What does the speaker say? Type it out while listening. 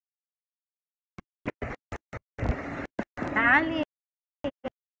تعالي.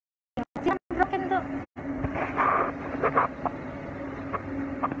 broken do.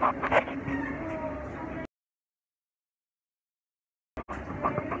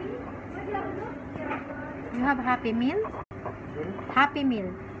 You have Happy Meal? Happy Meal.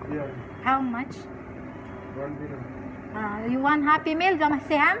 Yeah. How much? 1 dirham. You want Happy Meal,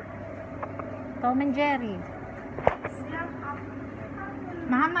 Sam? Tom and Jerry.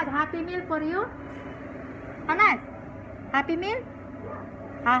 Muhammad, Happy Meal for you? Muhammad, Happy Meal?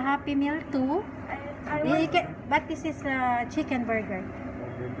 Happy Meal too. But this is chicken burger.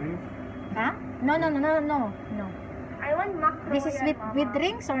 Okay, Huh? No. I want macro. This is with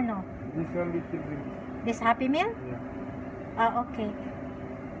drinks or no? this one with the drinks. This Happy Meal? Yeah. Okay.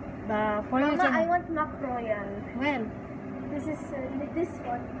 For you, Mama, I Jen. want macroyal. Well, This is this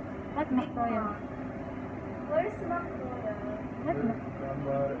one. what McRoyal? Where's macroyal? What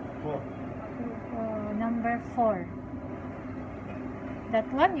Number 4. number 4. That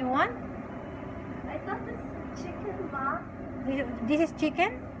one you want? I thought this chicken, ma. This is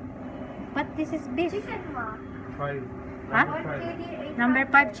chicken? But this is beef. Chicken, ma. 5. Huh? Number 5. 1 KD 800. Number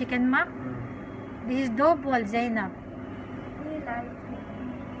 5 chicken mac. This is double, Zainab. We like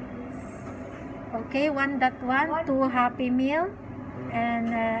this. Okay, 1.1, 2 Happy Meal, and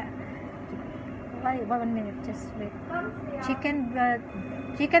wait, 1 minute, just wait.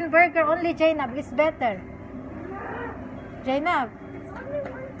 Chicken burger only, Zainab, is better. Zainab, It's only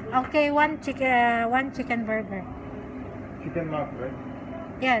 1 okay, one chicken burger. Chicken mark, right?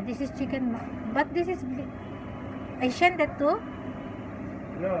 Yeah, this is chicken, but this is Asian that too.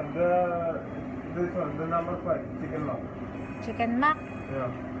 No, this one, the number 5, chicken mark. Chicken mac.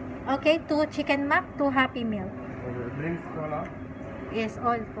 Yeah. Okay, 2 chicken mac, 2 Happy Meal. Okay. Drinks, cola. Yes,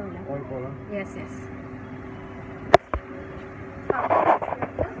 all cola. All cola. Yes.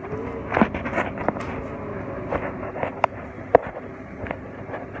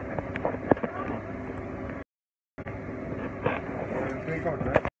 Take out,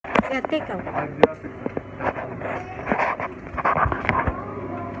 right? Yeah, take out.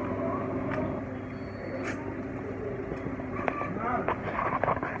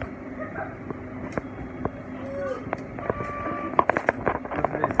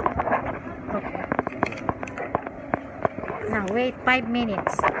 Okay. Now wait 5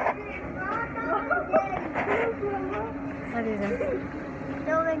 minutes. What is that?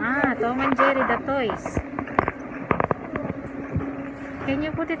 Tom and Jerry, the toys. Can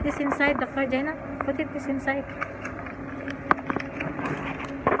you put this inside the car, Jenna? Put this inside.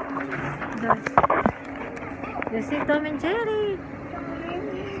 You see Tom and Jerry?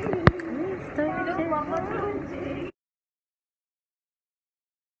 Yes, Tom and Jerry.